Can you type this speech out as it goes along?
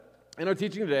In our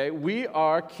teaching today, we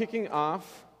are kicking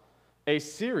off a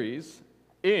series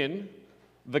in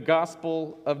the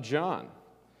Gospel of John.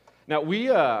 Now, we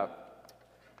haven't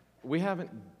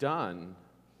done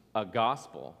a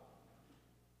gospel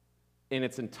in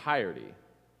its entirety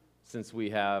since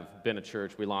we have been a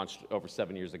church. We launched over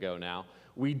 7 years ago now.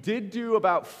 We did do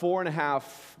about 4.5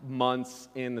 months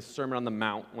in the Sermon on the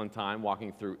Mount one time,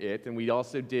 walking through it, and we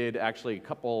also did actually a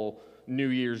couple New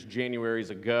Year's,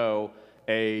 Januaries ago,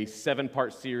 a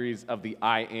 7-part series of the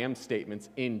I am statements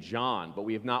in John, but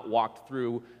we have not walked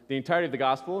through the entirety of the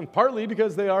gospel, and partly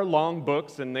because they are long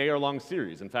books and they are long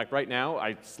series. In fact, right now,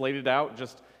 I slated out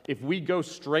just if we go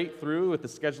straight through with the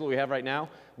schedule we have right now,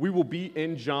 we will be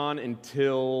in John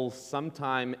until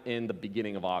sometime in the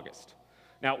beginning of August.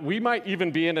 Now, we might even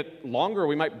be in it longer.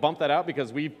 We might bump that out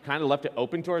because we've kind of left it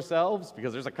open to ourselves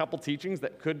because there's a couple teachings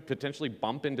that could potentially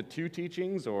bump into 2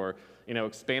 teachings or,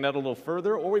 expand out a little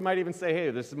further. Or we might even say,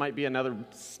 hey, this might be another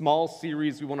small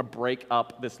series we want to break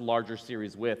up this larger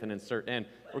series with and insert in.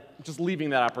 We're just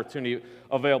leaving that opportunity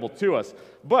available to us.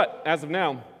 But as of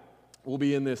now, we'll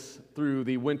be in this through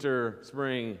the winter,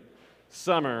 spring,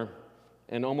 summer,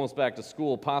 and almost back to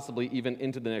school, possibly even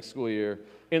into the next school year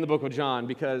in the book of John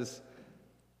because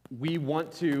we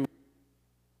want to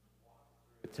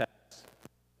text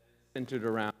centered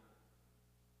around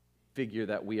the figure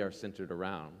that we are centered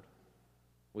around,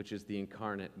 which is the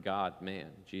incarnate God, man,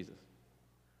 Jesus.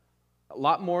 A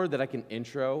lot more that I can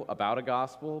intro about a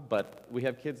gospel, but we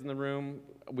have kids in the room.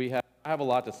 I have a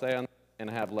lot to say on this, and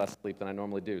I have less sleep than I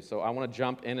normally do. So I want to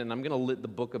jump in, and I'm going to let the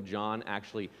book of John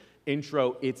actually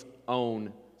intro its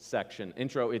own section,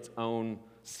 intro its own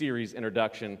series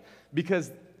introduction,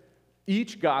 because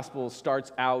each gospel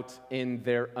starts out in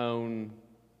their own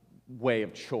way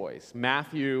of choice.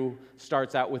 Matthew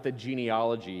starts out with a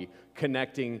genealogy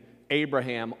connecting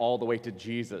Abraham all the way to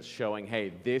Jesus, showing,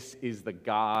 hey, this is the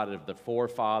God of the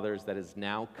forefathers that is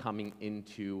now coming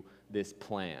into this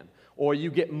plan. Or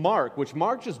you get Mark, which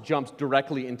Mark just jumps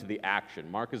directly into the action.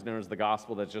 Mark is known as the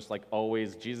gospel that's just like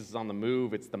always, Jesus is on the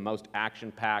move. It's the most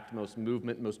action-packed, most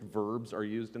movement, most verbs are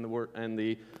used in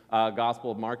the Gospel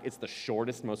of Mark. It's the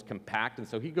shortest, most compact, and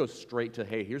so he goes straight to,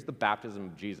 hey, here's the baptism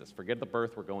of Jesus. Forget the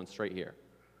birth, we're going straight here.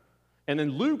 And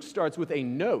then Luke starts with a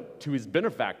note to his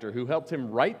benefactor who helped him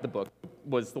write the book,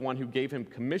 was the one who gave him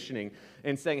commissioning,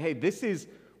 and saying, hey, this is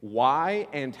why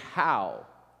and how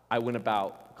I went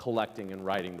about collecting and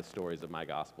writing the stories of my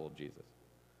gospel of Jesus.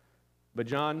 But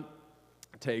John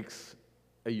takes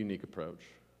a unique approach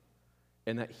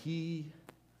in that he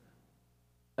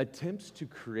attempts to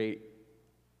create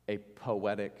a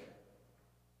poetic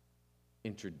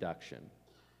introduction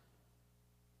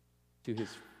to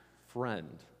his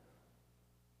friend.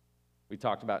 We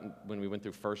talked about when we went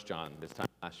through 1 John this time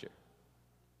last year.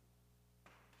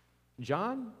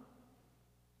 John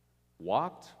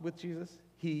walked with Jesus.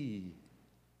 He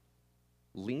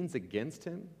leans against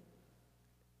him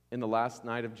in the last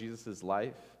night of Jesus'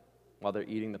 life while they're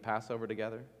eating the Passover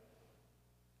together.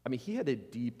 I mean, he had a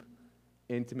deep,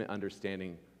 intimate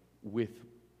understanding with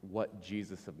what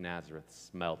Jesus of Nazareth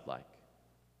smelled like.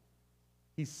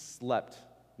 He slept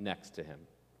next to him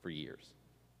for years.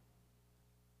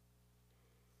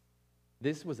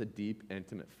 This was a deep,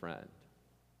 intimate friend.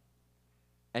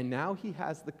 And now he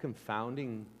has the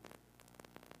confounding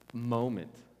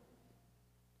moment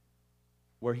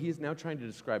where he is now trying to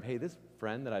describe, hey, this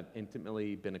friend that I've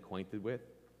intimately been acquainted with,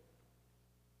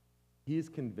 he has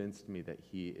convinced me that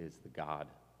he is the God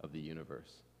of the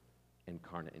universe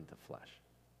incarnate into flesh.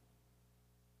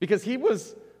 Because he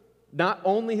was not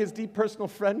only his deep personal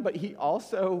friend, but he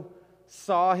also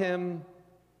saw him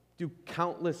do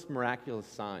countless miraculous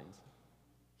signs,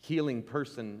 healing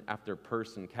person after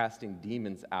person, casting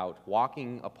demons out,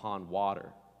 walking upon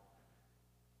water.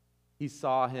 He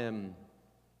saw him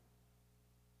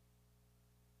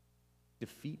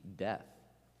defeat death.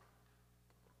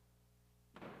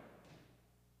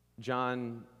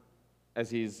 John, as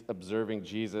he's observing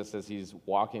Jesus, as he's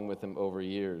walking with him over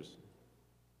years,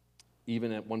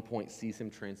 even at one point sees him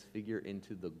transfigure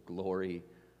into the glory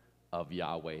of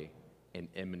Yahweh and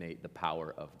emanate the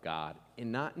power of God,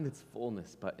 and not in its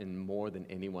fullness, but in more than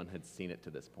anyone had seen it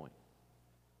to this point.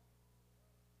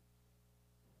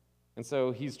 And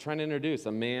so he's trying to introduce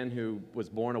a man who was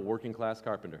born a working class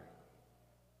carpenter,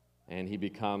 and he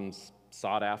becomes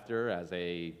sought after as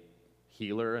a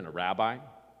healer and a rabbi,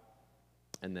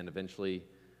 and then eventually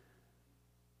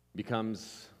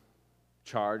becomes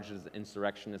charged as an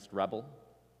insurrectionist rebel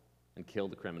and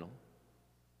killed a criminal.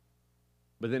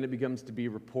 But then it begins to be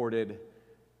reported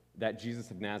that Jesus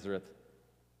of Nazareth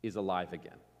is alive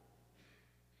again.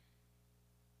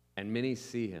 And many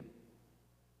see him.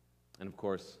 And of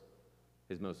course,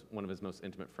 one of his most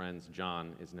intimate friends,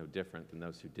 John, is no different than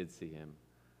those who did see him.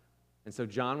 And so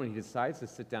John, when he decides to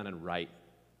sit down and write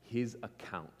his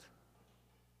account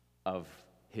of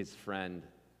his friend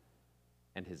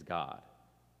and his God,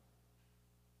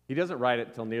 he doesn't write it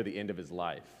until near the end of his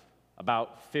life,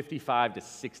 about 55 to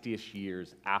 60-ish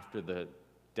years after the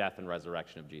death and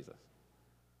resurrection of Jesus.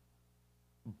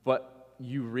 But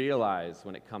you realize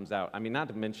when it comes out, I mean, not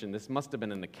to mention, this must have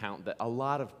been an account that a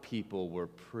lot of people were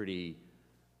pretty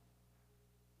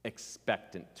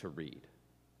expectant to read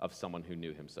of someone who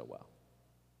knew him so well.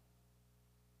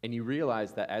 And you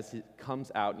realize that as it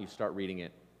comes out and you start reading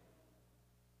it,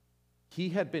 he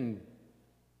had been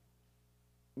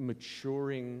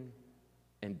maturing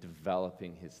and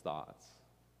developing his thoughts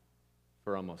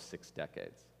for almost 6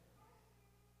 decades.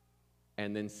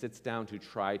 And then sits down to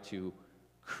try to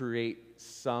create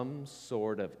some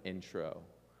sort of intro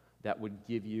that would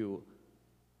give you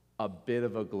a bit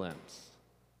of a glimpse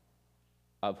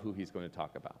of who he's going to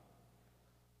talk about,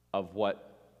 of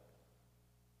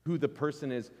who the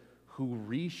person is who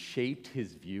reshaped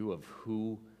his view of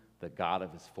who the God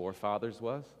of his forefathers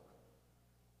was,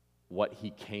 what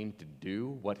he came to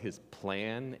do, what his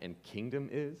plan and kingdom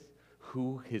is,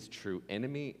 who his true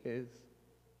enemy is.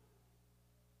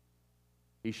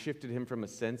 He shifted him from a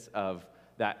sense of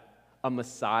that a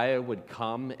Messiah would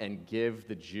come and give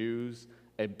the Jews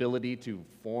ability to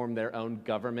form their own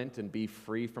government and be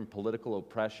free from political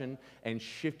oppression, and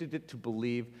shifted it to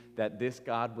believe that this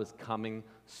God was coming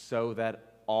so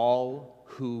that all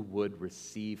who would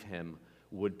receive him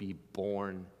would be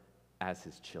born as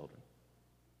his children.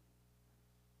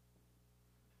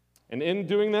 And in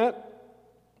doing that,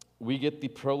 we get the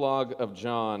prologue of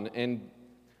John, and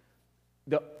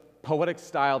the poetic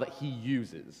style that he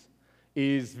uses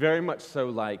is very much so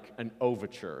like an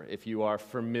overture. If you are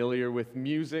familiar with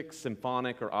music,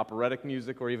 symphonic or operatic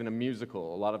music, or even a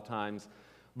musical, a lot of times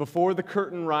before the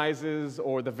curtain rises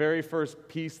or the very first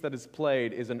piece that is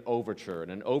played is an overture.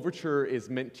 And an overture is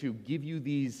meant to give you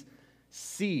these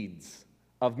seeds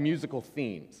of musical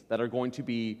themes that are going to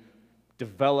be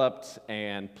developed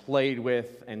and played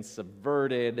with and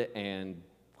subverted and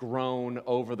grown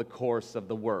over the course of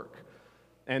the work.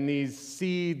 And these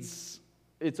seeds,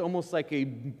 it's almost like a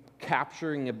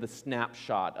capturing of the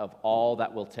snapshot of all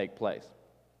that will take place.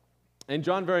 And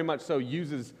John very much so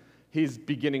uses his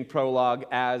beginning prologue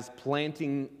as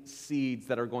planting seeds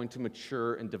that are going to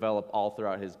mature and develop all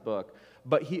throughout his book.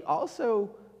 But he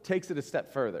also takes it a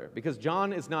step further, because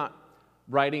John is not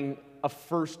writing a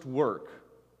first work,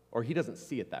 or he doesn't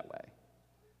see it that way.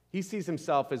 He sees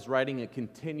himself as writing a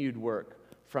continued work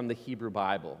from the Hebrew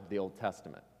Bible, the Old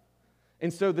Testament.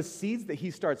 And so the seeds that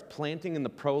he starts planting in the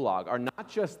prologue are not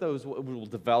just those that will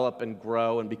develop and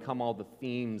grow and become all the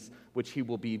themes which he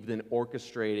will be then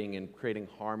orchestrating and creating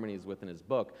harmonies with in his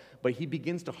book, but he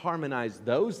begins to harmonize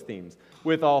those themes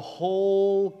with a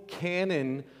whole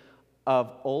canon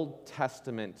of Old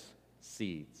Testament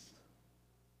seeds.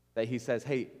 That he says,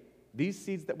 hey, these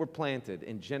seeds that were planted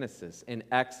in Genesis, in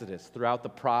Exodus, throughout the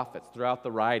prophets, throughout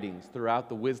the writings, throughout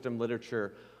the wisdom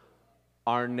literature,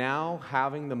 are now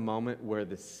having the moment where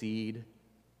the seed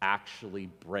actually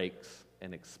breaks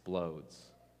and explodes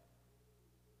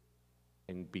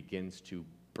and begins to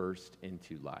burst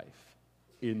into life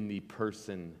in the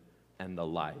person and the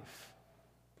life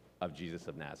of Jesus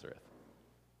of Nazareth.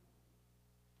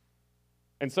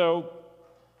 And so,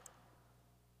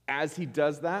 as he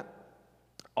does that,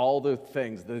 all the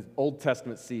things, the Old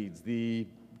Testament seeds, the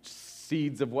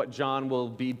seeds of what John will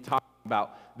be talking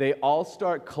about, they all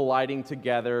start colliding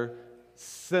together,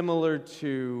 similar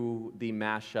to the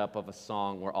mashup of a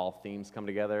song where all themes come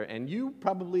together. And you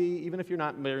probably, even if you're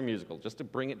not very musical, just to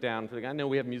bring it down, I know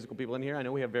we have musical people in here, I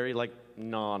know we have very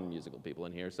non-musical people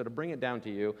in here, so to bring it down to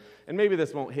you, and maybe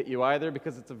this won't hit you either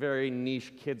because it's a very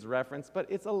niche kids reference, but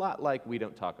it's a lot like We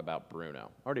Don't Talk About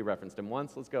Bruno. Already referenced him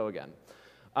once, let's go again.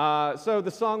 So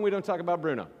the song We Don't Talk About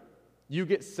Bruno, you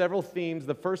get several themes.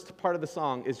 The first part of the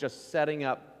song is just setting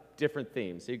up different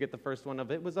themes. So you get the first one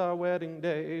of, it was our wedding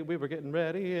day, we were getting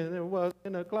ready, and there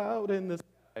wasn't a cloud in the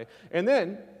sky. And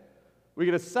then we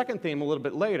get a second theme a little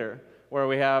bit later, where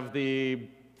we have the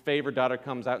favorite daughter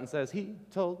comes out and says, he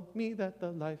told me that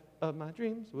the life of my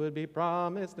dreams would be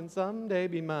promised and someday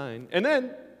be mine. And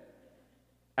then,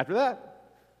 after that,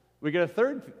 we get a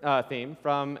third theme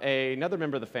from another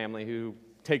member of the family who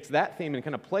takes that theme and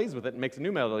kind of plays with it and makes a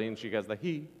new melody, and she goes,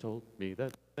 he told me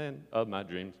that the man of my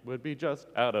dreams would be just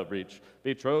out of reach,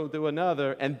 betrothed to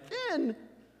another. And then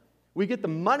we get the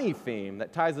money theme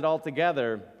that ties it all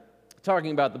together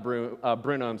talking about the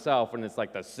Bruno himself, and it's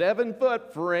like the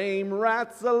 7-foot frame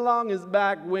rats along his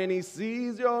back. When he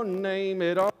sees your name,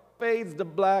 it all fades to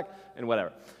black, and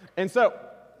whatever. And so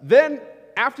then,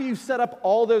 after you set up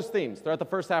all those themes throughout the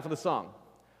first half of the song,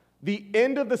 the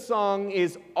end of the song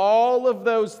is all of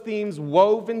those themes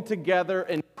woven together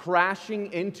and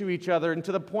crashing into each other, and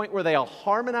to the point where they all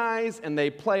harmonize and they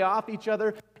play off each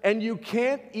other, and you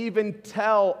can't even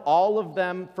tell all of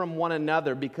them from one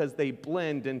another because they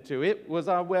blend into "It was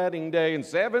our wedding day and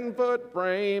 7-foot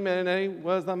frame and he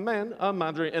was the man of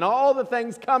my dream," and all the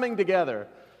things coming together,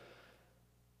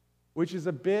 which is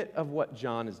a bit of what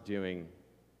John is doing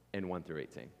in 1 through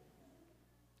 18.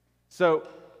 So,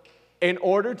 in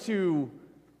order to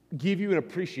give you an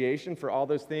appreciation for all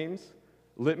those themes,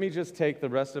 let me just take the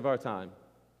rest of our time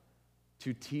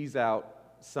to tease out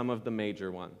some of the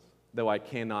major ones, though I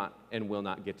cannot and will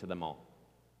not get to them all.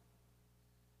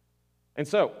 And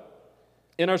so,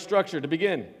 in our structure, to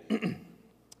begin,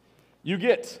 you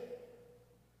get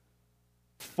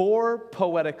 4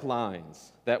 poetic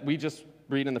lines that we just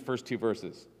read in the first 2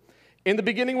 verses. In the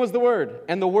beginning was the Word,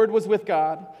 and the Word was with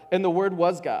God, and the Word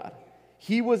was God.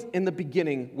 He was in the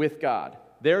beginning with God.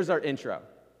 There's our intro.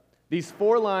 These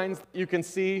 4 lines you can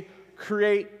see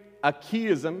create a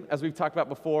chiasm, as we've talked about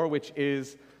before, which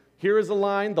is, here is a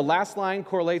line, the last line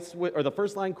correlates with, or the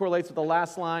first line correlates with the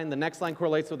last line, the next line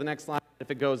correlates with the next line. If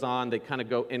it goes on, they kind of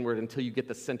go inward until you get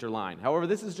the center line. However,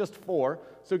 this is just 4,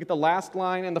 so you get the last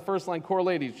line and the first line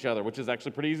correlate each other, which is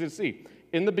actually pretty easy to see.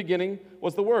 In the beginning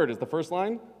was the Word is the first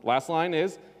line. Last line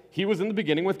is, He was in the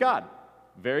beginning with God.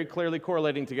 Very clearly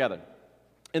correlating together.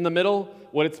 In the middle,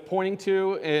 what it's pointing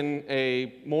to in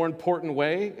a more important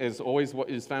way is always what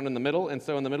is found in the middle. And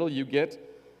so in the middle you get,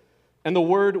 and the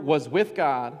Word was with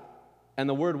God, and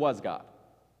the Word was God.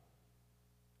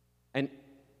 And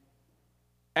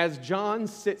as John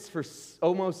sits for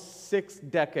almost 6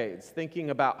 decades thinking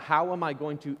about how am I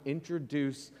going to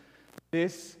introduce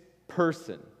this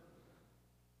person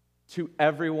to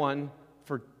everyone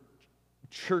for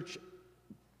church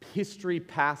history,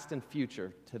 past and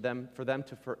future, for them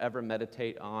to forever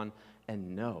meditate on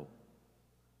and know,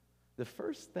 the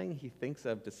first thing he thinks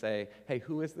of to say, hey,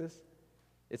 who is this?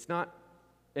 It's not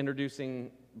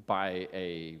introducing by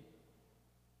a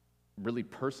really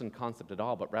person concept at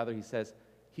all, but rather he says,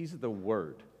 he's the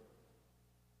Word.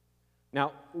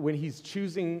 Now, when he's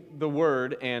choosing the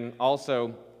Word, and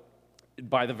also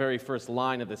by the very first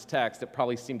line of this text, it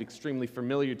probably seemed extremely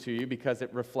familiar to you because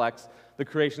it reflects the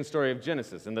creation story of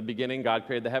Genesis. In the beginning, God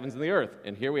created the heavens and the earth.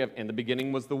 And here we have, in the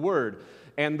beginning was the Word.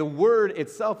 And the Word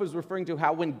itself is referring to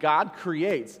how when God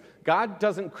creates, God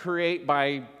doesn't create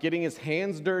by getting his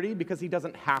hands dirty because he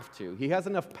doesn't have to. He has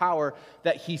enough power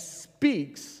that he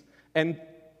speaks and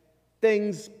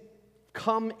things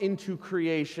come into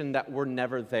creation that were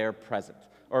never there present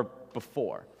or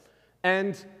before.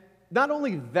 And not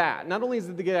only is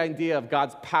it the idea of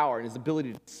God's power and his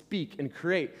ability to speak and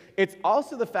create, it's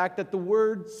also the fact that the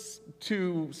word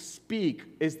to speak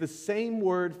is the same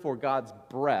word for God's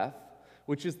breath,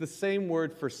 which is the same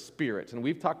word for spirit. And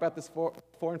we've talked about this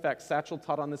before. In fact, Satchel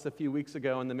taught on this a few weeks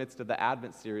ago in the midst of the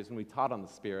Advent series when we taught on the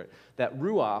Spirit, that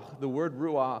ruach, the word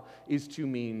ruach, is to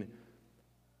mean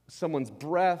someone's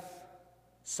breath,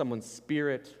 someone's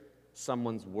spirit,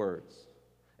 someone's words.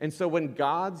 And so when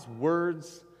God's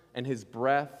words and his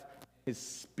breath, his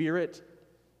spirit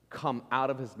come out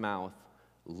of his mouth,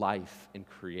 life and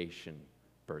creation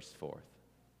burst forth.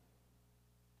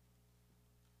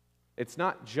 It's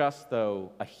not just,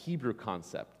 though, a Hebrew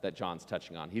concept that John's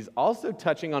touching on. He's also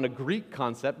touching on a Greek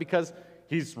concept because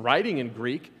he's writing in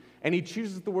Greek, and he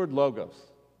chooses the word logos.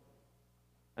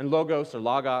 And logos, or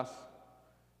logos,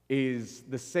 is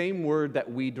the same word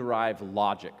that we derive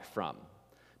logic from.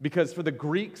 Because for the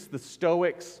Greeks, the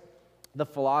Stoics, the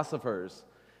philosophers,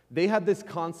 they had this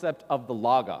concept of the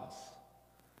logos,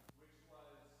 which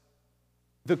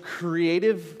was the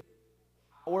creative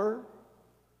power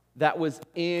that was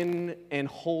in and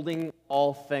holding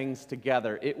all things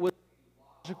together. It was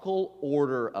the logical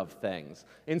order of things.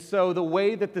 And so the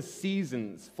way that the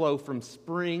seasons flow from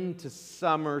spring to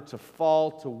summer to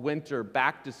fall to winter,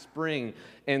 back to spring,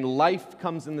 and life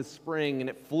comes in the spring, and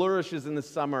it flourishes in the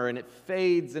summer, and it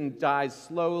fades and dies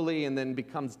slowly, and then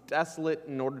becomes desolate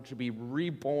in order to be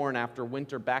reborn after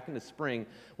winter back into spring,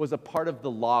 was a part of the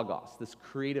logos, this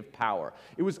creative power.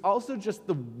 It was also just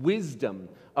the wisdom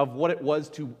of what it was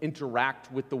to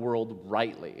interact with the world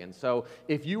rightly. And so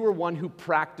if you were one who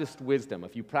practiced wisdom,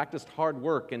 if you practiced hard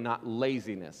work and not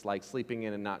laziness, like sleeping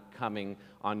in and not coming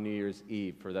on New Year's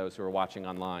Eve, for those who are watching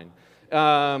online,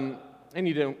 and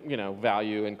you don't,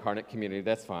 value incarnate community,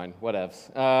 that's fine,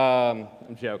 whatevs.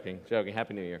 I'm joking.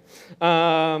 Happy New Year.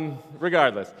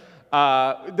 Regardless,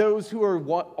 those who are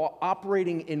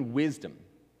operating in wisdom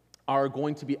are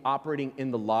going to be operating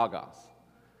in the Logos.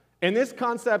 In this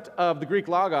concept of the Greek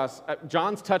Logos,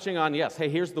 John's touching on, yes, hey,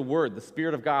 here's the Word, the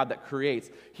Spirit of God that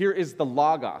creates. Here is the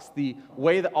Logos, the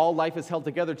way that all life is held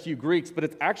together to you Greeks, but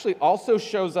it actually also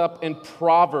shows up in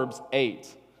Proverbs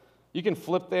 8. You can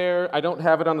flip there. I don't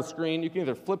have it on the screen. You can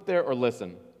either flip there or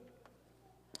listen.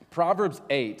 Proverbs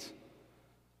 8,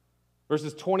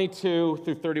 verses 22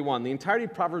 through 31. The entirety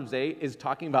of Proverbs 8 is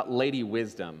talking about Lady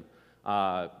Wisdom,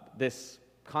 this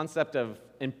concept of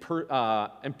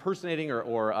impersonating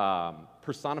or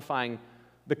personifying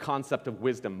the concept of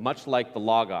wisdom, much like the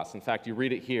Logos. In fact, you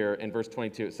read it here in verse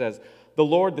 22. It says, "The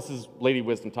Lord," this is Lady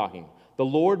Wisdom talking, "the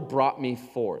Lord brought me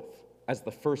forth as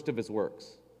the first of his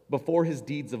works, before his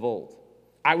deeds of old.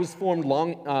 I was formed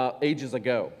long ages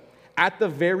ago, at the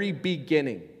very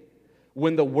beginning,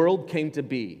 when the world came to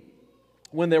be,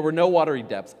 when there were no watery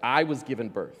depths, I was given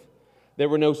birth. There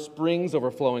were no springs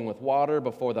overflowing with water,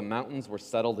 before the mountains were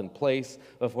settled in place,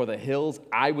 before the hills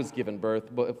I was given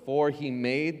birth, before he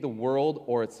made the world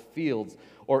or its fields,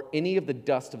 or any of the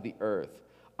dust of the earth.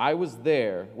 I was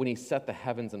there when he set the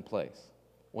heavens in place,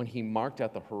 when he marked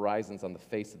out the horizons on the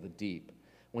face of the deep,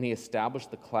 when he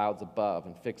established the clouds above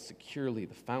and fixed securely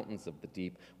the fountains of the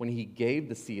deep, when he gave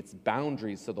the sea its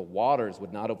boundaries so the waters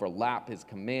would not overlap his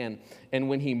command, and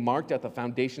when he marked out the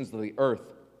foundations of the earth.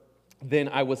 Then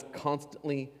I was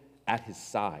constantly at his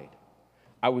side.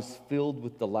 I was filled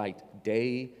with delight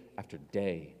day after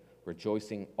day,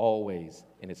 rejoicing always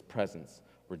in his presence,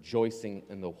 rejoicing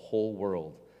in the whole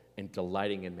world, and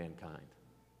delighting in mankind."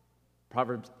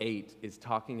 Proverbs 8 is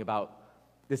talking about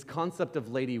this concept of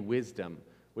Lady Wisdom,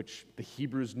 which the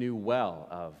Hebrews knew well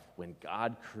of. When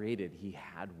God created, he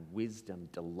had wisdom,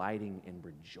 delighting and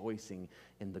rejoicing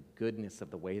in the goodness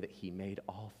of the way that he made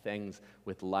all things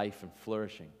with life and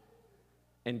flourishing.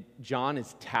 And John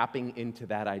is tapping into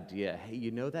that idea. Hey, you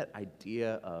know that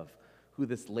idea of who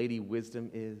this Lady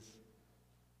Wisdom is?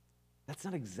 That's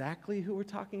not exactly who we're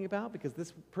talking about, because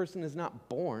this person is not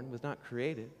born, was not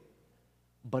created,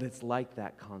 but it's like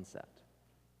that concept.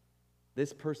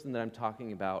 This person that I'm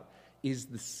talking about is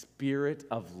the Spirit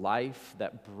of life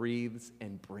that breathes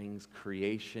and brings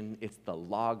creation. It's the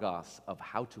Logos of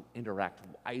how to interact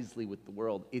wisely with the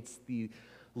world. It's the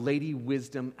Lady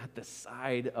Wisdom at the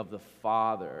side of the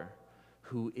Father,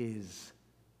 who is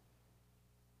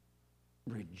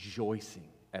rejoicing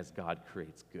as God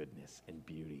creates goodness and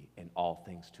beauty and all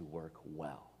things to work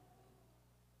well.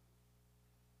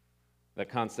 That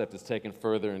concept is taken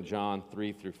further in John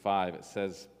 3 through 5. It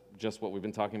says just what we've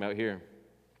been talking about here.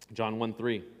 John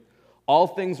 1:3. "All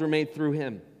things were made through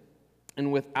him,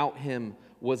 and without him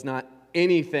was not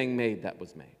anything made that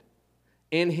was made.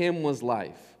 In him was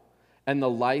life, and the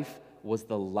life was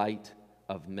the light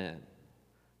of men.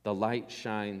 The light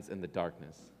shines in the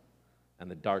darkness,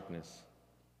 and the darkness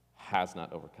has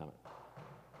not overcome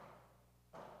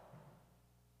it."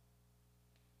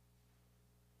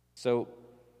 So,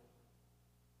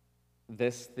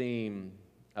 this theme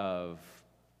of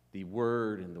the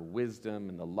Word and the wisdom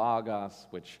and the Logos,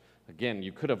 which, again,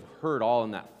 you could have heard all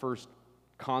in that first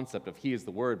concept of he is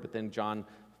the Word, but then John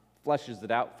fleshes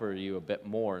it out for you a bit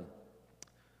more,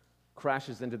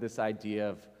 crashes into this idea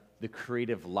of the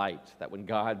creative light, that when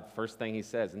God, first thing he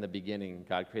says, in the beginning,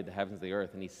 God created the heavens and the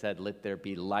earth, and he said, "Let there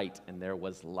be light," and there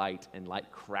was light, and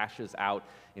light crashes out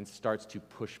and starts to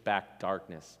push back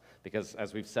darkness. Because,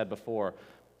 as we've said before,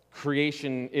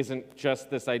 creation isn't just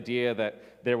this idea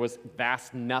that there was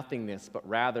vast nothingness, but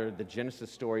rather the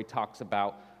Genesis story talks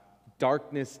about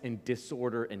darkness and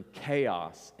disorder and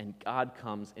chaos, and God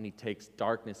comes and he takes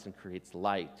darkness and creates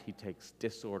light. He takes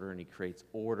disorder and he creates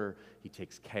order. He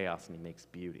takes chaos and he makes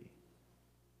beauty.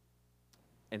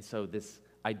 And so this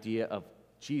idea of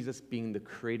Jesus being the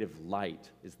creative light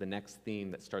is the next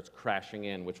theme that starts crashing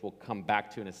in, which we'll come back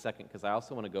to in a second, because I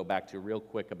also want to go back to real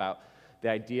quick about the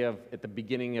idea of, at the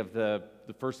beginning of the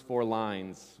first four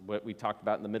lines, what we talked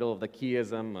about in the middle of the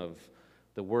chiasm of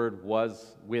the Word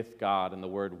was with God and the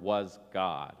Word was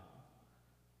God,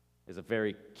 is a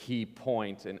very key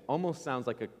point and almost sounds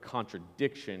like a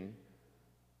contradiction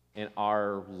in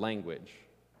our language.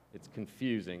 It's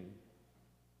confusing.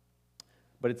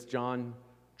 But it's John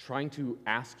trying to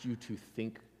ask you to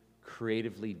think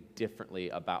creatively differently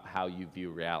about how you view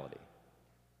reality.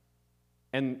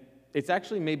 And it's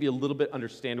actually maybe a little bit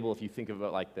understandable if you think of it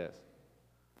like this.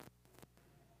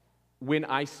 When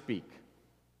I speak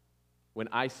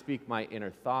my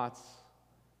inner thoughts,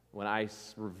 when I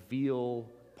reveal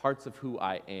parts of who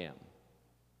I am,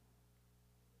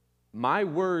 my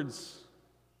words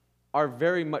are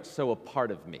very much so a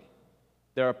part of me.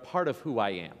 They're a part of who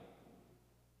I am.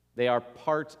 They are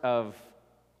part of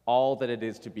all that it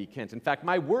is to be Kent. In fact,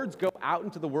 my words go out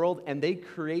into the world and they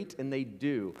create and they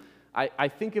do. I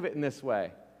think of it in this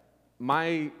way.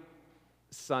 My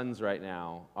sons right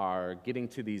now are getting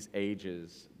to these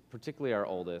ages, particularly our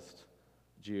oldest,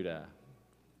 Judah,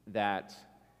 that,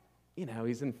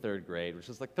 he's in third grade, which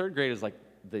is like, third grade is like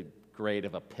the grade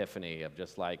of epiphany of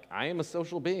just like, I am a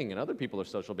social being and other people are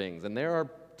social beings, and there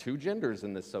are two genders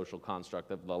in this social construct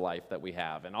of the life that we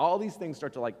have, and all these things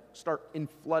start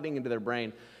flooding into their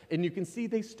brain, and you can see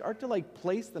they start to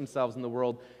place themselves in the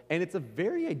world, and it's a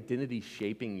very identity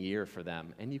shaping year for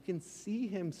them, and you can see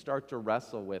him start to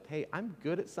wrestle with, hey, I'm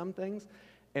good at some things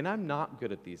and I'm not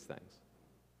good at these things.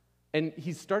 And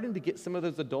he's starting to get some of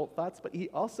those adult thoughts, but he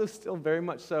also still very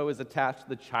much so is attached to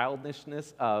the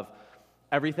childishness of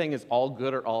everything is all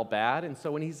good or all bad. And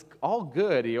so when he's all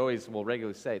good, he always will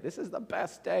regularly say, this is the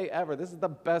best day ever. This is the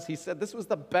best. He said, this was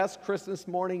the best Christmas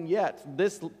morning yet.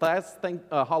 This last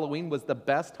Halloween was the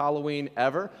best Halloween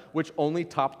ever, which only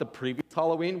topped the previous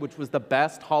Halloween, which was the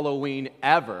best Halloween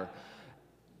ever.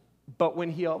 But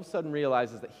when he all of a sudden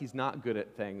realizes that he's not good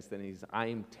at things, then I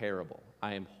am terrible.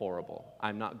 I am horrible.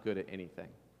 I'm not good at anything.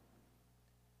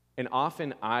 And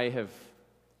often I have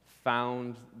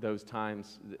found those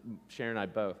times, Sharon and I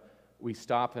both, we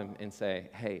stop him and say,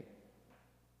 hey,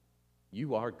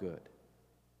 you are good.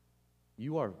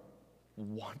 You are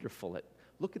wonderful at,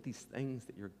 look at these things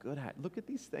that you're good at. Look at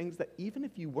these things that even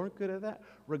if you weren't good at that,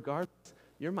 regardless,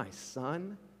 you're my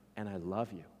son and I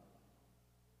love you.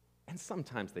 And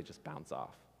sometimes they just bounce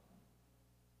off.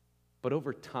 But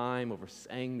over time, over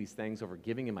saying these things, over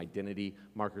giving him identity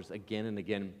markers again and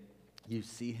again, you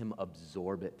see him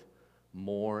absorb it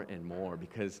more and more,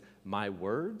 because my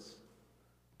words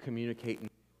communicate with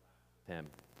him.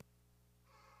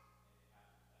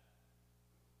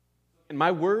 And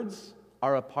my words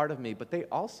are a part of me, but they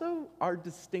also are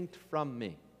distinct from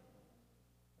me.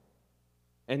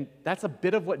 And that's a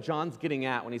bit of what John's getting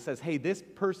at when he says, hey, this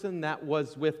person that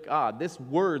was with God, this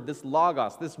word, this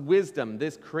logos, this wisdom,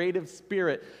 this creative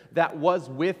spirit that was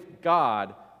with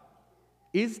God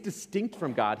is distinct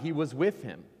from God. He was with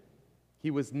him. He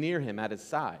was near him at his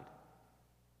side.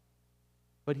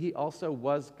 But he also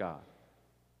was God.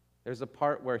 There's a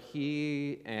part where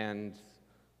he and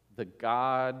the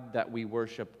God that we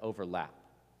worship overlap.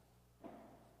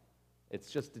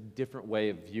 It's just a different way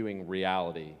of viewing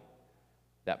reality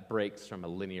that breaks from a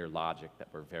linear logic that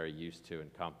we're very used to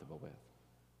and comfortable with.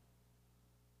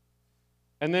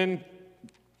 And then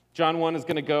John 1 is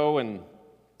going to go and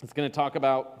it's going to talk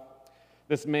about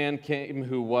this man came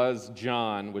who was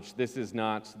John, which this is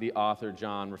not the author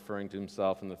John referring to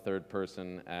himself in the third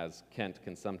person as Kent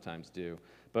can sometimes do,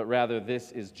 but rather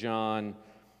this is John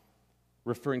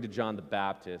referring to John the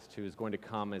Baptist, who is going to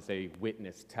come as a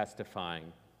witness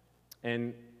testifying.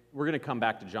 And we're going to come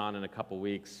back to John in a couple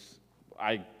weeks.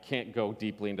 I can't go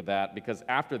deeply into that, because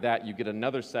after that you get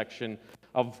another section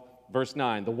of verse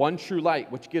 9, the one true light,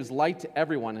 which gives light to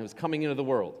everyone who is coming into the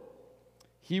world.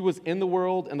 He was in the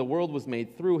world, and the world was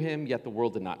made through him, yet the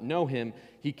world did not know him.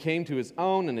 He came to his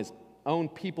own, and his own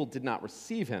people did not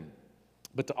receive him.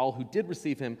 But to all who did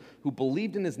receive him, who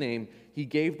believed in his name, he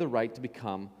gave the right to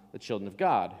become the children of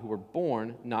God, who were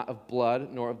born not of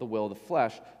blood, nor of the will of the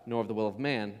flesh, nor of the will of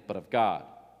man, but of God.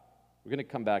 We're going to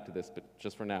come back to this, but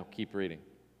just for now, keep reading.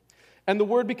 And the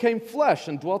Word became flesh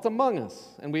and dwelt among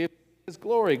us, and we have seen his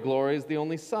glory. Glory is the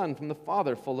only Son from the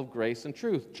Father, full of grace and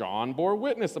truth. John bore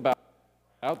witness about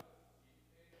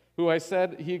who I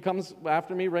said, he comes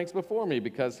after me, ranks before me,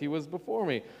 because he was before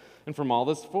me. And from all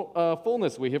this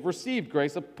fullness we have received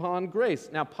grace upon grace.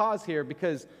 Now pause here,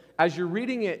 because as you're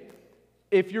reading it,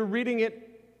 if you're reading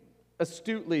it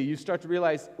astutely, you start to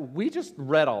realize we just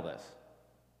read all this.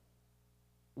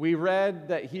 We read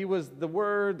that he was the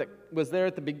Word that was there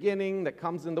at the beginning, that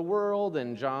comes in the world,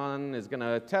 and John is going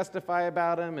to testify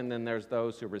about him, and then there's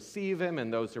those who receive him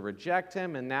and those who reject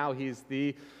him, and now he's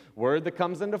the Word that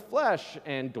comes into flesh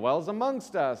and dwells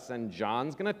amongst us, and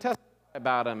John's going to testify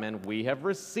about him, and we have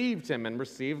received him and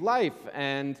received life.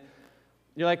 And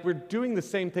you're like, we're doing the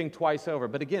same thing twice over.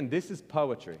 But again, this is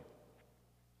poetry.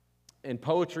 And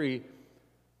poetry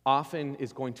often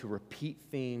is going to repeat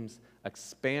themes,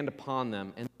 expand upon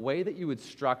them. And the way that you would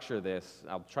structure this,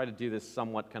 I'll try to do this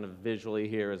somewhat kind of visually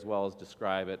here as well as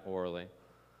describe it orally,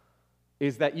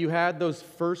 is that you had those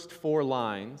first four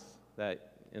lines that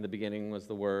in the beginning was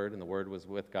the Word, and the Word was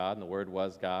with God, and the Word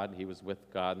was God. He was with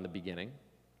God in the beginning.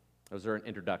 Those are an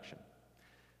introduction.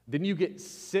 Then you get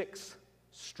 6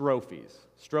 strophes.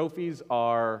 Strophes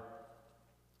are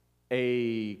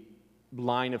a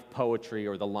line of poetry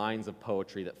or the lines of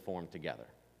poetry that form together.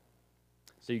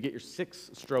 So you get your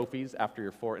 6 strophes after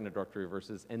your 4 introductory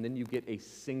verses, and then you get a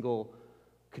single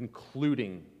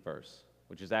concluding verse,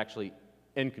 which is actually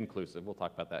inconclusive. We'll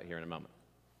talk about that here in a moment.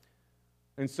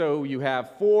 And so you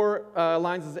have 4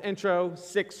 lines as an intro,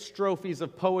 6 strophes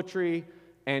of poetry,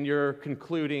 and you're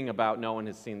concluding about no one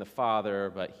has seen the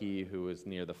Father, but he who is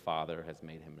near the Father has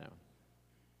made him known.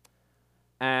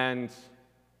 And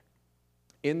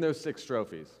in those 6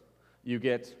 strophes, you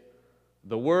get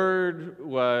the Word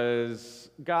was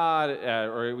God,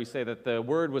 or we say that the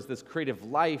Word was this creative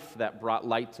life that brought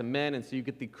light to men, and so you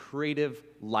get the creative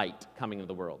light coming into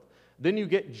the world. Then you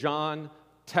get John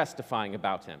testifying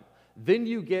about him. Then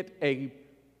you get a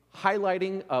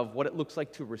highlighting of what it looks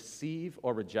like to receive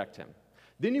or reject him.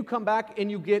 Then you come back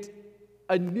and you get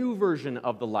a new version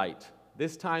of the light,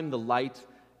 this time the light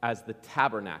as the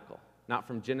tabernacle, not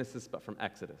from Genesis but from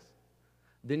Exodus.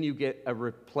 Then you get a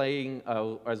replaying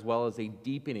as well as a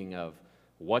deepening of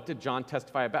what did John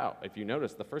testify about. If you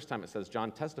notice, the first time it says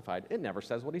John testified, it never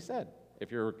says what he said.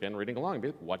 If you're again reading along, be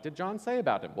like, what did John say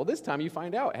about him? Well, this time you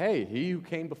find out, hey, he who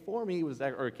came before me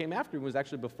came after me was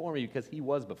actually before me because he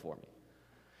was before me.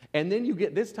 And then you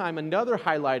get this time another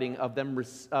highlighting of them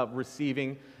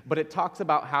receiving, but it talks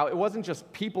about how it wasn't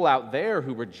just people out there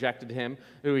who rejected him,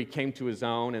 who he came to his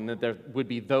own, and that there would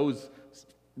be those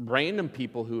random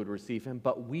people who would receive him,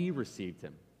 but we received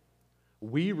him.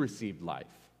 We received life.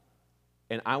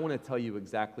 And I want to tell you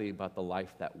exactly about the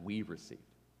life that we received.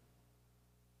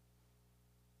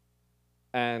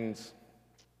 And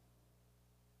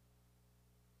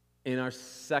in our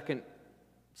second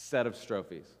set of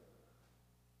strophes,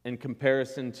 in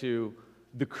comparison to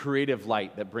the creative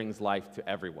light that brings life to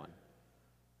everyone,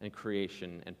 and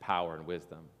creation and power and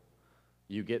wisdom,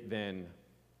 you get then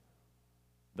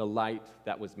the light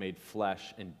that was made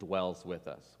flesh and dwells with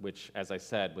us, which, as I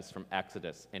said, was from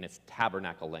Exodus in its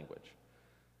tabernacle language.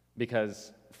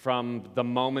 Because from the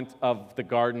moment of the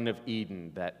Garden of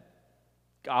Eden that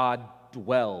God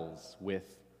dwells with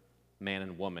man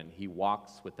and woman, he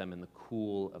walks with them in the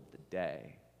cool of the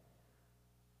day.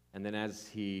 And then as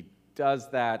he does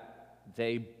that,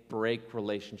 they break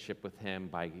relationship with him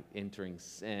by entering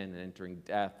sin and entering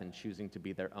death and choosing to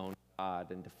be their own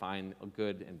God and define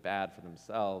good and bad for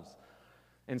themselves.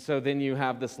 And so then you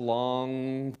have this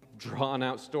long,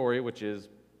 drawn-out story, which is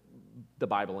the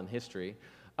Bible and history,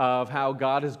 of how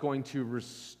God is going to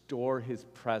restore his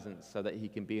presence so that he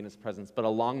can be in his presence. But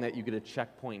along that, you get a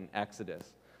checkpoint in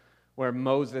Exodus, where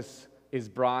Moses is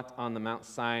brought on the Mount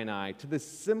Sinai to this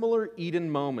similar Eden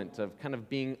moment of kind of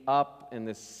being up in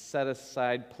this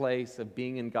set-aside place of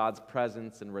being in God's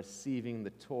presence and receiving the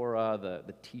Torah,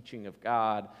 the teaching of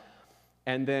God.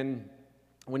 And then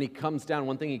when he comes down,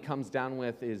 one thing he comes down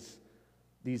with is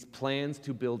these plans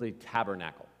to build a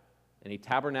tabernacle. And a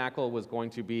tabernacle was going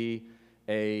to be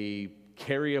a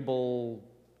carryable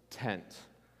tent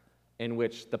in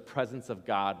which the presence of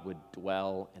God would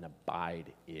dwell and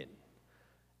abide in.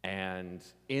 And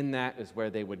in that is where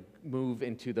they would move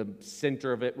into the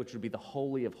center of it, which would be the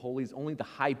Holy of Holies. Only the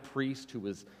high priest who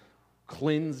was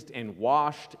cleansed and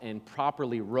washed and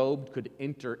properly robed could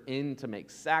enter in to make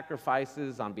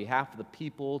sacrifices on behalf of the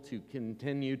people to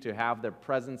continue to have their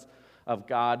presence of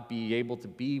God be able to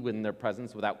be in their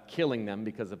presence without killing them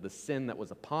because of the sin that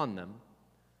was upon them.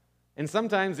 And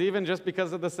sometimes even just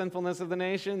because of the sinfulness of the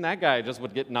nation, that guy just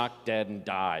would get knocked dead and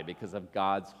die because of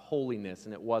God's holiness.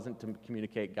 And it wasn't to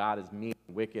communicate God as mean,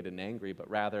 wicked, and angry, but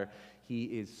rather he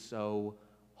is so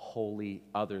holy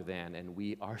other than, and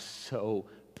we are so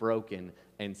broken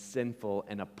and sinful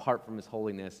and apart from his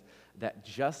holiness that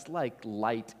just like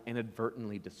light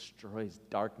inadvertently destroys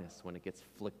darkness when it gets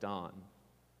flicked on,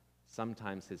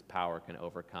 sometimes his power can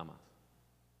overcome us.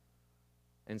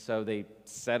 And so they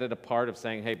set it apart of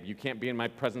saying, hey, you can't be in my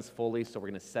presence fully, so we're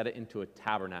going to set it into a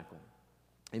tabernacle.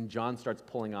 And John starts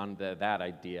pulling on that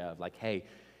idea of like, hey,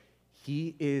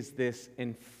 he is this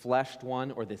enfleshed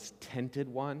one or this tinted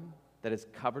one that is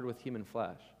covered with human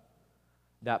flesh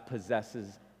that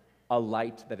possesses a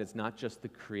light that is not just the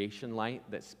creation light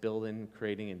that spilled in,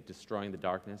 creating and destroying the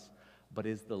darkness, but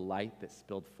is the light that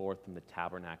spilled forth from the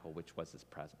tabernacle, which was his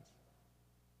presence.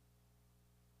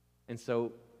 And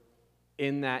so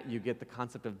in that, you get the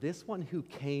concept of this one who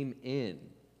came in,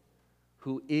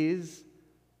 who is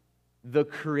the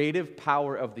creative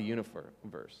power of the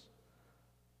universe,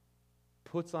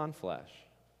 puts on flesh.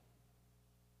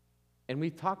 And we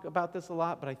talk about this a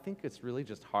lot, but I think it's really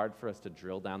just hard for us to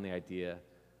drill down the idea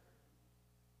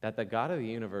that the God of the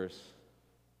universe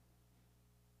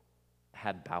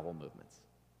had bowel movements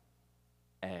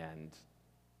and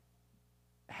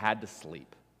had to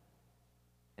sleep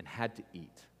and had to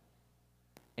eat.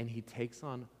 And he takes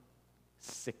on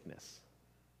sickness.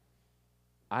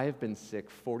 I have been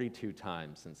sick 42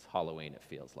 times since Halloween, it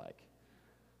feels like,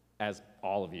 as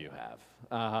all of you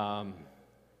have.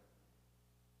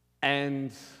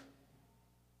 And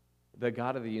the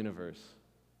God of the universe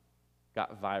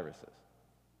got viruses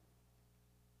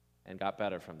and got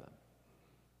better from them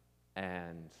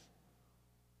and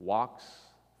walks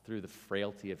through the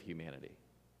frailty of humanity,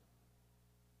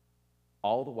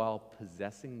 all the while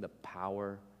possessing the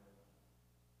power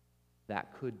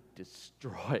that could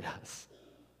destroy us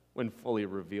when fully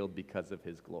revealed because of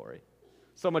his glory.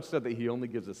 So much so that he only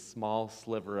gives a small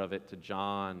sliver of it to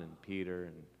John and Peter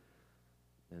and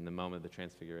in the moment of the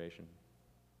transfiguration.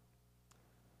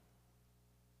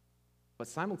 But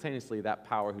simultaneously, that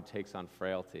power who takes on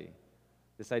frailty,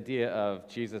 this idea of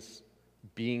Jesus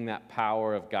being that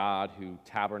power of God who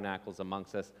tabernacles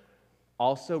amongst us,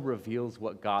 also reveals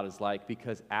what God is like,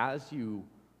 because as you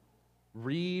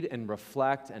read and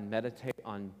reflect and meditate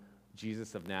on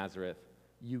Jesus of Nazareth,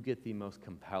 you get the most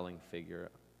compelling figure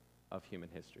of human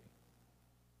history,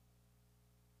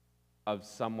 of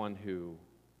someone who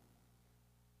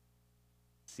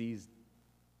sees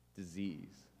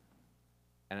disease,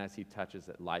 and as he touches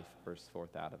it, life bursts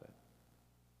forth out of it,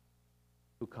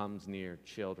 who comes near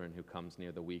children, who comes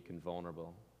near the weak and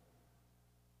vulnerable,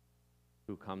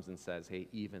 who comes and says, hey,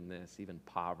 even this, even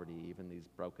poverty, even these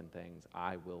broken things,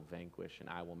 I will vanquish and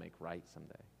I will make right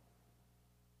someday.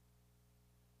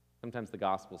 Sometimes the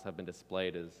Gospels have been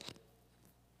displayed as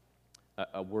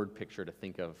a word picture to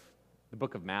think of. The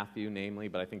book of Matthew, namely,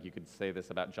 but I think you could say this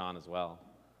about John as well,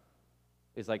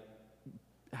 is like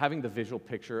having the visual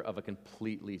picture of a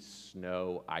completely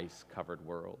snow, ice-covered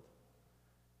world.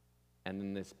 And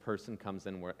then this person comes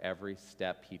in where every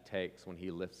step he takes, when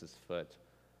he lifts his foot,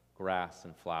 grass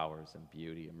and flowers and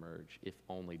beauty emerge, if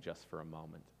only just for a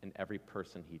moment. And every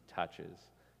person he touches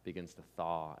begins to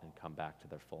thaw and come back to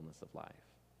their fullness of life,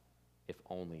 if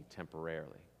only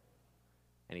temporarily.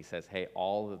 And he says, hey,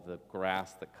 all of the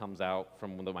grass that comes out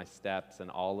from one of my steps and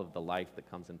all of the life that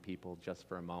comes in people just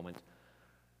for a moment,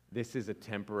 this is a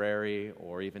temporary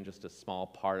or even just a small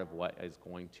part of what is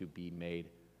going to be made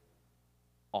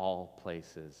all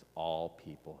places, all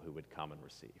people who would come and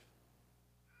receive.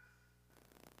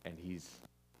 And he's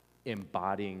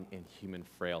embodying in human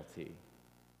frailty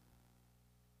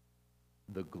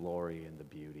the glory and the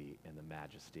beauty and the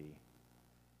majesty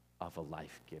of a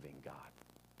life-giving God.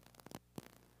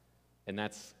 And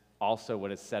that's also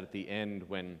what is said at the end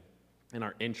when, in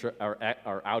our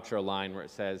outro line, where it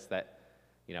says that,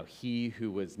 you know, he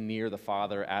who was near the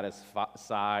Father at his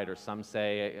side, or some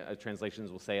say,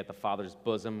 translations will say at the Father's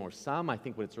bosom, or some, I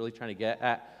think what it's really trying to get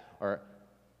at, or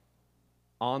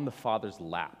on the Father's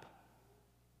lap.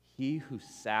 He who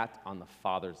sat on the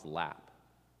Father's lap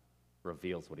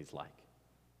reveals what he's like.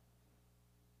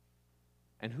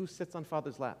 And who sits on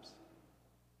Father's laps?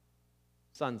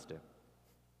 Sons do.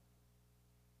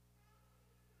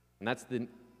 And that's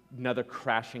another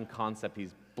crashing concept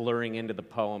he's blurring into the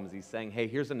poems. He's saying, hey,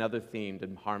 here's another theme to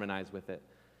harmonize with it.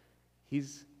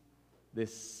 He's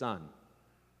this son,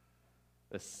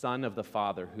 the Son of the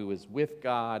Father, who is with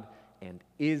God and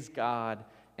is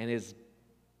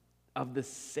of the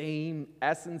same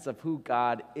essence of who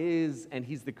God is, and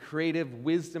he's the creative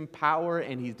wisdom power,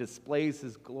 and he displays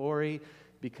his glory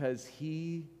because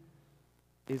he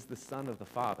is the Son of the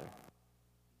Father.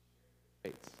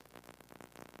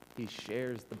 He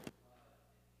shares the blood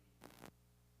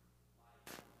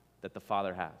that the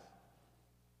Father has.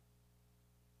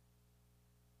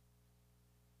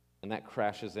 And that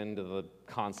crashes into the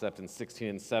concept in 16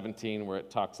 and 17 where it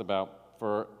talks about,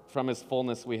 for from his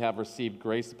fullness we have received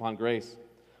grace upon grace.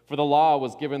 For the law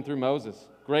was given through Moses.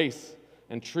 Grace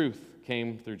and truth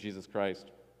came through Jesus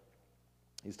Christ.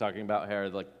 He's talking about here,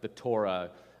 like the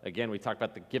Torah. Again, we talked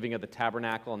about the giving of the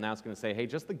tabernacle, and now it's going to say, hey,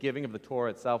 just the giving of the Torah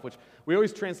itself, which we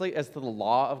always translate as to the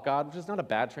law of God, which is not a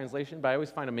bad translation, but I always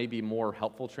find a maybe more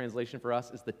helpful translation for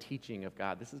us is the teaching of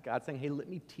God. This is God saying, hey, let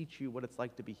me teach you what it's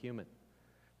like to be human.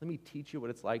 Let me teach you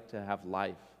what it's like to have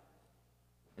life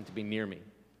and to be near me.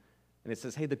 And it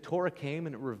says, hey, the Torah came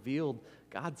and it revealed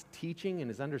God's teaching and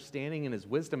his understanding and his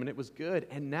wisdom, and it was good.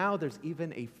 And now there's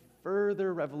even a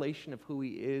further revelation of who he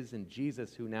is in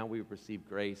Jesus, who now we've received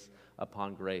grace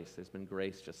upon grace. There's been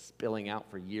grace just spilling out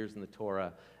for years in the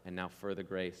Torah, and now further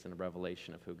grace and a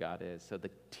revelation of who God is. So the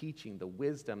teaching, the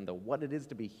wisdom, the what it is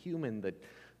to be human,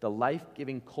 the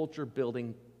life-giving,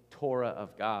 culture-building Torah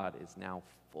of God is now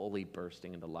fully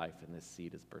bursting into life, and this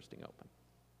seed is bursting open.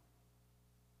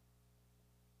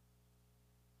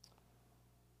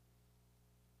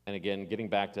 And again, getting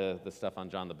back to the stuff on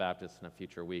John the Baptist in a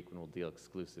future week when we'll deal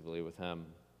exclusively with him.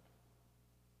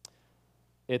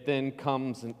 It then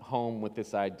comes home with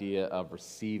this idea of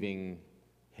receiving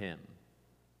him.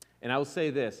 And I will say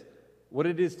this, what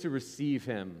it is to receive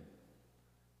him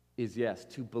is, yes,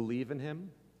 to believe in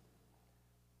him.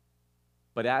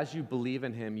 But as you believe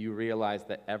in him, you realize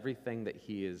that everything that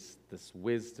he is, this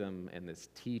wisdom and this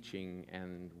teaching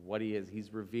and what he is,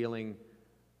 he's revealing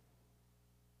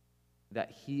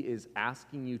that he is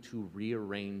asking you to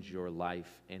rearrange your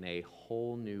life in a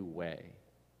whole new way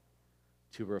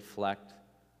to reflect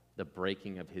the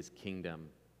breaking of his kingdom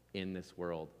in this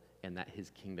world, and that his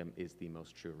kingdom is the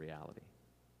most true reality.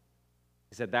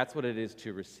 He said that's what it is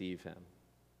to receive him.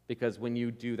 Because when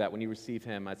you do that, when you receive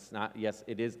him, it's not, yes,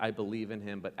 it is, I believe in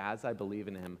him, but as I believe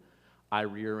in him, I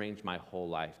rearrange my whole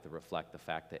life to reflect the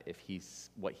fact that if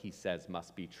what he says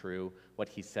must be true, what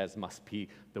he says must be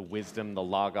the wisdom, the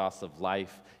logos of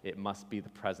life, it must be the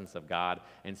presence of God.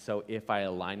 And so if I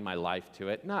align my life to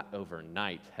it, not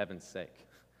overnight, heaven's sake,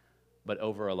 but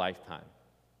over a lifetime,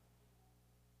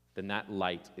 then that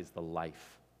light is the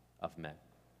life of men.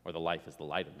 Or the life is the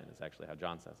light of men, is actually how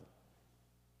John says it.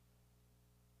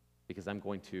 Because I'm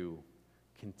going to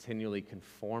continually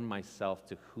conform myself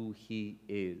to who he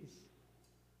is.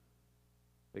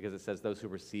 Because it says those who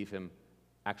receive him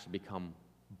actually become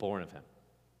born of him.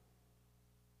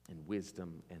 And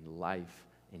wisdom and life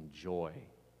and joy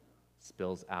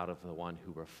spills out of the one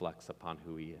who reflects upon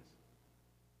who he is.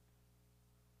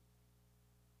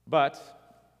 But,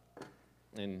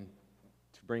 and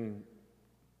to bring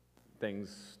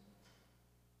things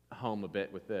home a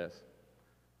bit with this,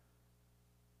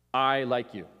 I,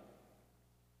 like you,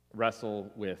 wrestle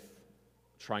with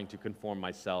trying to conform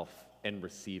myself and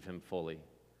receive him fully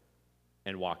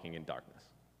and walking in darkness.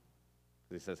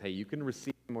 He says, hey, you can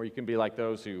receive him, or you can be like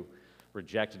those who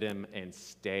rejected him and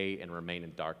stay and remain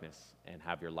in darkness and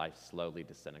have your life slowly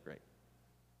disintegrate.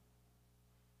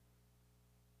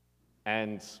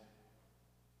 And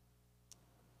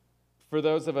for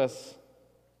those of us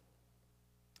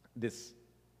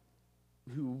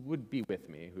who would be with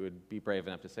me, who would be brave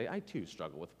enough to say, I too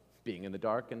struggle with being in the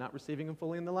dark and not receiving him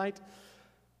fully in the light,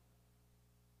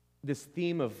 this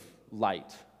theme of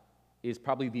light is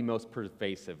probably the most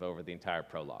pervasive over the entire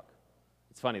prologue.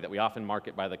 It's funny that we often mark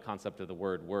it by the concept of the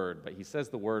word, but he says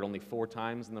the word only 4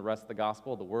 times in the rest of the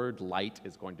gospel. The word light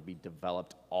is going to be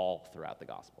developed all throughout the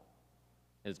gospel.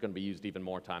 And it's going to be used even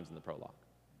more times in the prologue.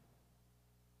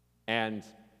 And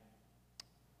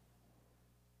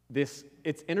it's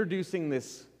introducing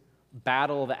this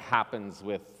battle that happens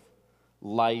with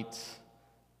light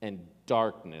and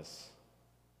darkness.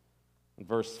 In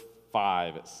verse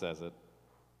 5, it says it.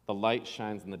 The light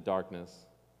shines in the darkness,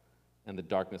 and the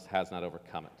darkness has not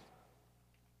overcome it.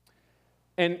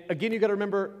 And again, you got to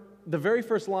remember, the very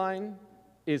first line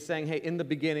is saying, hey, in the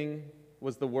beginning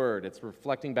was the Word. It's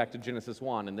reflecting back to Genesis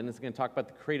 1, and then it's going to talk about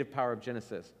the creative power of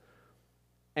Genesis.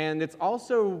 And it's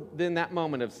also then that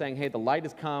moment of saying, hey, the light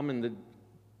has come and the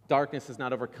darkness has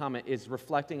not overcome it, is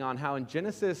reflecting on how in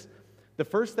Genesis, the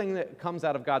first thing that comes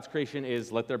out of God's creation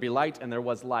is, let there be light, and there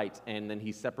was light. And then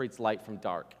he separates light from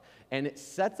dark. And it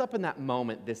sets up in that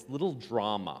moment this little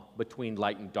drama between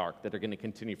light and dark that are going to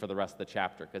continue for the rest of the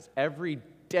chapter. Because every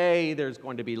day there's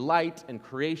going to be light and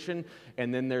creation,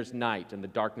 and then there's night, and the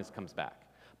darkness comes back.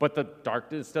 But the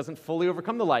darkness doesn't fully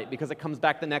overcome the light because it comes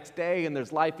back the next day, and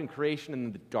there's life and creation, and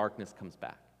then the darkness comes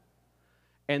back.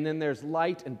 And then there's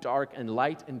light and dark and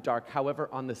light and dark. However,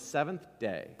 on the 7th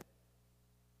day,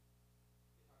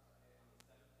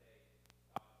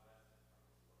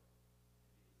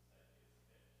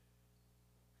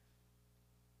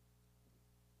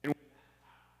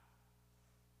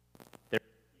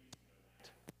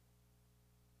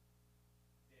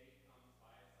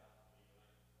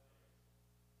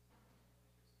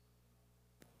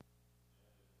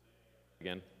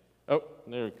 again. Oh,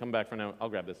 there, come back for now. I'll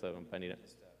grab this if I need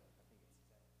it.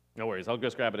 No worries, I'll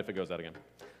just grab it if it goes out again.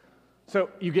 So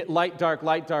you get light, dark,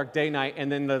 day, night,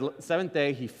 and then the 7th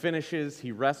day he finishes,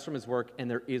 he rests from his work, and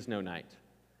there is no night.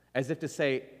 As if to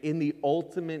say, in the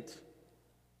ultimate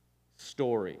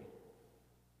story,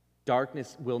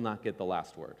 darkness will not get the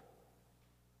last word.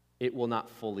 It will not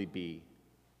fully be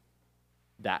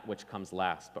that which comes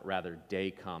last, but rather day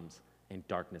comes and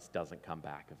darkness doesn't come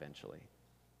back eventually.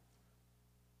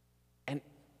 And,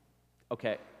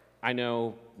 okay, I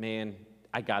know, man,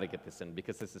 I got to get this in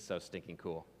because this is so stinking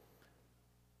cool.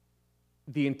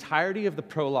 The entirety of the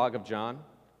prologue of John,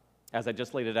 as I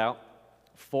just laid it out,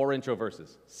 4 intro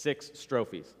verses, 6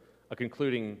 strophes, a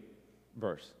concluding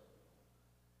verse,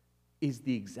 is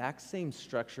the exact same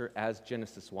structure as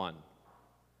Genesis 1.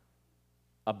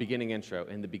 A beginning intro.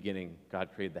 In the beginning, God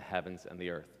created the heavens and the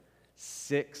earth.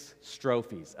 6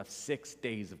 strophes of 6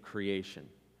 days of creation.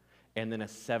 And then a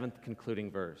 7th concluding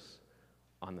verse.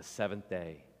 On the 7th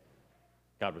day,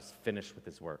 God was finished with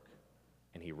his work,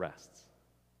 and he rests.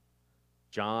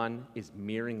 John is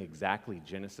mirroring exactly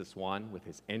Genesis 1 with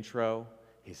his intro,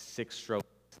 his 6 strophes,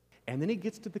 and then he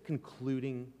gets to the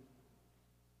concluding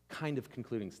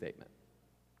statement.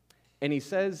 And he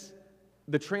says,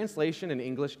 the translation in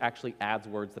English actually adds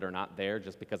words that are not there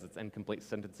just because it's incomplete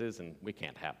sentences, and we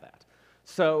can't have that.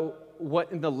 So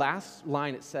what in the last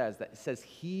line it says,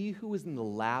 he who is in the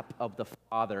lap of the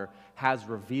Father has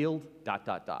revealed ...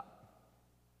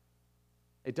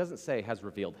 It doesn't say has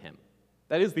revealed him.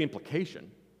 That is the implication,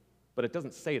 but it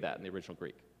doesn't say that in the original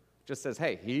Greek. It just says,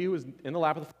 hey, he who is in the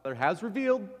lap of the Father has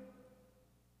revealed.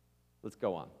 Let's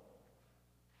go on.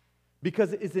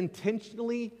 Because it is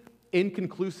intentionally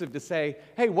inconclusive to say,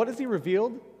 hey, what has he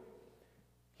revealed?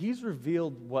 He's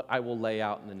revealed what I will lay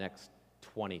out in the next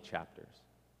 20 chapters.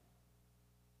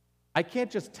 I can't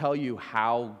just tell you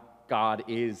how God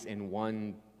is in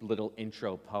one little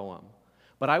intro poem,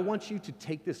 but I want you to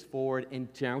take this forward and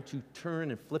now to turn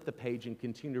and flip the page and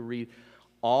continue to read.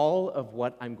 All of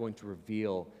what I'm going to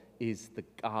reveal is the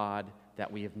God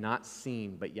that we have not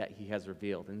seen, but yet he has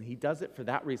revealed. And he does it for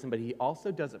that reason, but he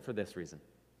also does it for this reason.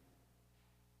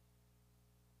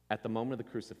 At the moment of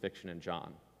the crucifixion in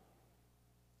John,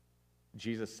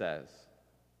 Jesus says,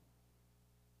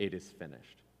 it is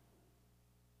finished.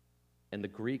 And the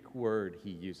Greek word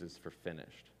he uses for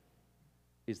finished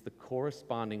is the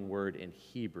corresponding word in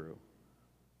Hebrew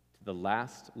to the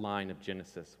last line of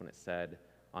Genesis when it said,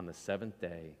 on the 7th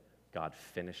day, God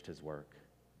finished his work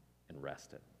and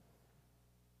rested.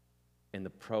 In the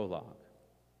prologue,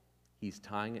 he's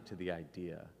tying it to the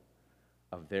idea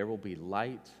of there will be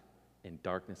light and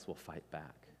darkness will fight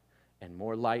back, and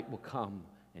more light will come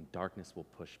and darkness will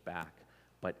push back.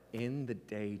 But in the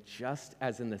day, just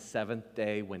as in the 7th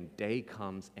day, when day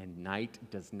comes and night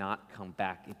does not come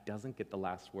back, it doesn't get the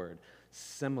last word.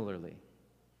 Similarly,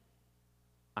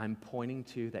 I'm pointing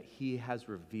to that he has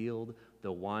revealed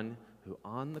the one who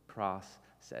on the cross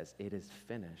says, it is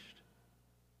finished.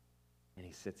 And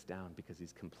he sits down because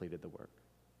he's completed the work.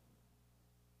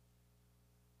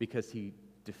 Because he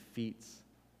defeats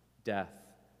death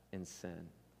and sin.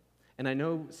 And I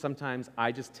know sometimes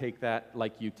I just take that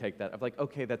like you take that, of like,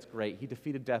 okay, that's great. He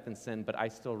defeated death and sin, but I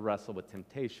still wrestle with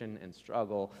temptation and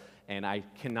struggle, and I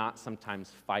cannot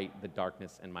sometimes fight the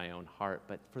darkness in my own heart.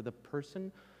 But for the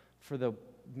person, for the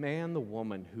man, the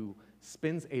woman who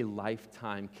spends a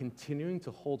lifetime continuing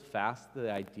to hold fast to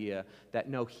the idea that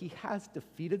no, he has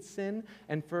defeated sin,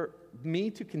 and for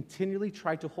me to continually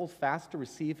try to hold fast to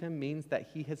receive him means that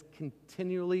he has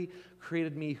continually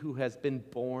created me who has been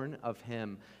born of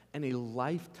him, and a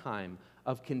lifetime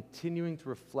of continuing to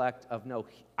reflect of no,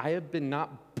 I have been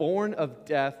not born of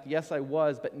death, yes I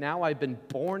was, but now I've been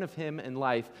born of him in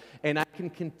life, and I can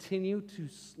continue to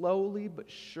slowly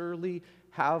but surely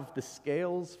have the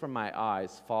scales from my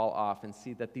eyes fall off and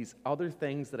see that these other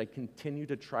things that I continue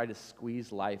to try to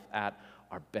squeeze life at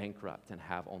are bankrupt and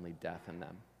have only death in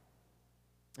them.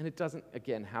 And it doesn't,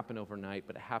 again, happen overnight,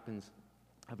 but it happens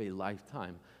of a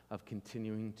lifetime of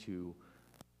continuing to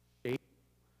shape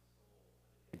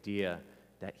the idea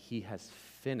that he has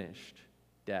finished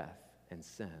death and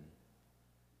sin,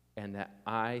 and that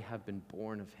I have been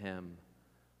born of him.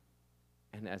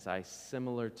 And as I,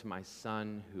 similar to my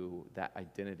son, who that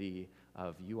identity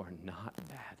of you are not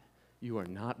bad, you are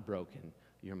not broken,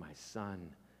 you're my son,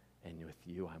 and with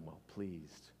you I'm well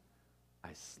pleased.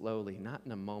 I slowly, not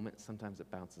in a moment, sometimes it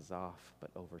bounces off,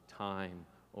 but over time,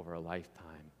 over a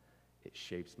lifetime, it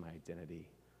shapes my identity,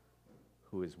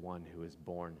 who is one who is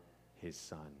born his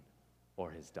son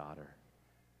or his daughter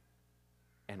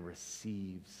and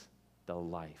receives the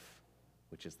life,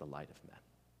 which is the light of men.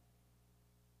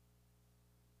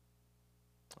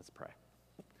 Let's pray.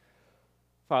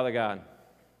 Father God,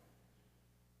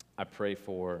 I pray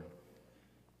for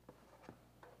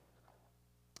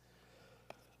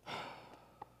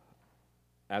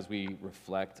as we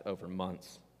reflect over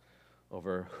months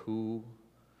over who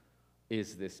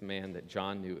is this man that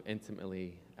John knew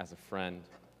intimately as a friend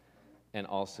and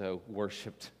also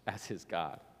worshiped as his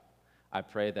God. I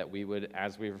pray that we would,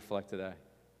 as we reflect today,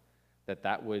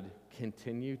 that would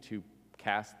continue to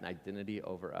cast an identity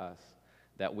over us,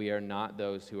 that we are not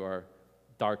those who are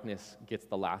darkness gets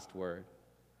the last word,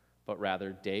 but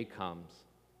rather day comes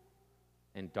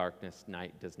and darkness,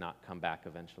 night does not come back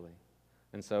eventually.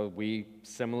 And so we,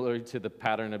 similar to the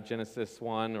pattern of Genesis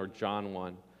 1 or John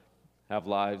 1, have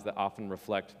lives that often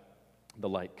reflect the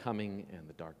light coming and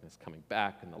the darkness coming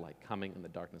back, and the light coming and the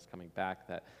darkness coming back,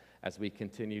 that as we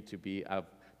continue to be of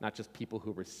not just people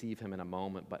who receive him in a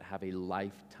moment, but have a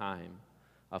lifetime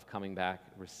of coming back,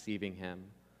 receiving him,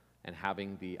 and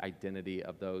having the identity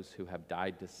of those who have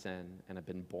died to sin and have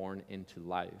been born into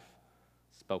life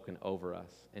spoken over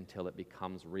us until it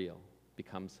becomes real,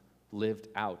 becomes lived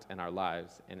out in our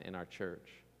lives and in our church.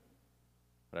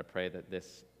 But I pray that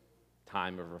this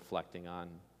time of reflecting on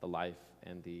the life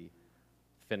and the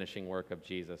finishing work of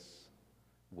Jesus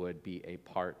would be a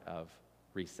part of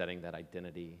resetting that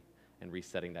identity and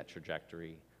resetting that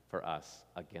trajectory for us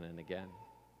again and again.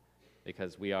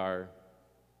 Because we are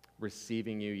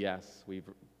receiving you, yes, we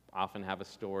often have a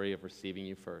story of receiving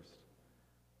you first.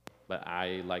 But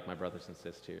I, like my brothers and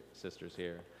sisters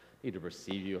here, need to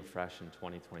receive you afresh in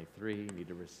 2023, need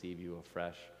to receive you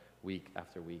afresh week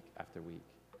after week after week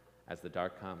as the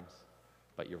dark comes,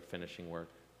 but your finishing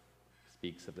work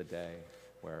speaks of the day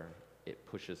where it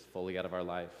pushes fully out of our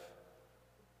life,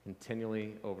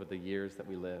 continually over the years that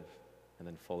we live, and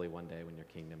then fully one day when your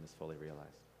kingdom is fully realized.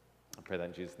 I pray that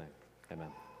in Jesus' name.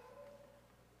 Amen.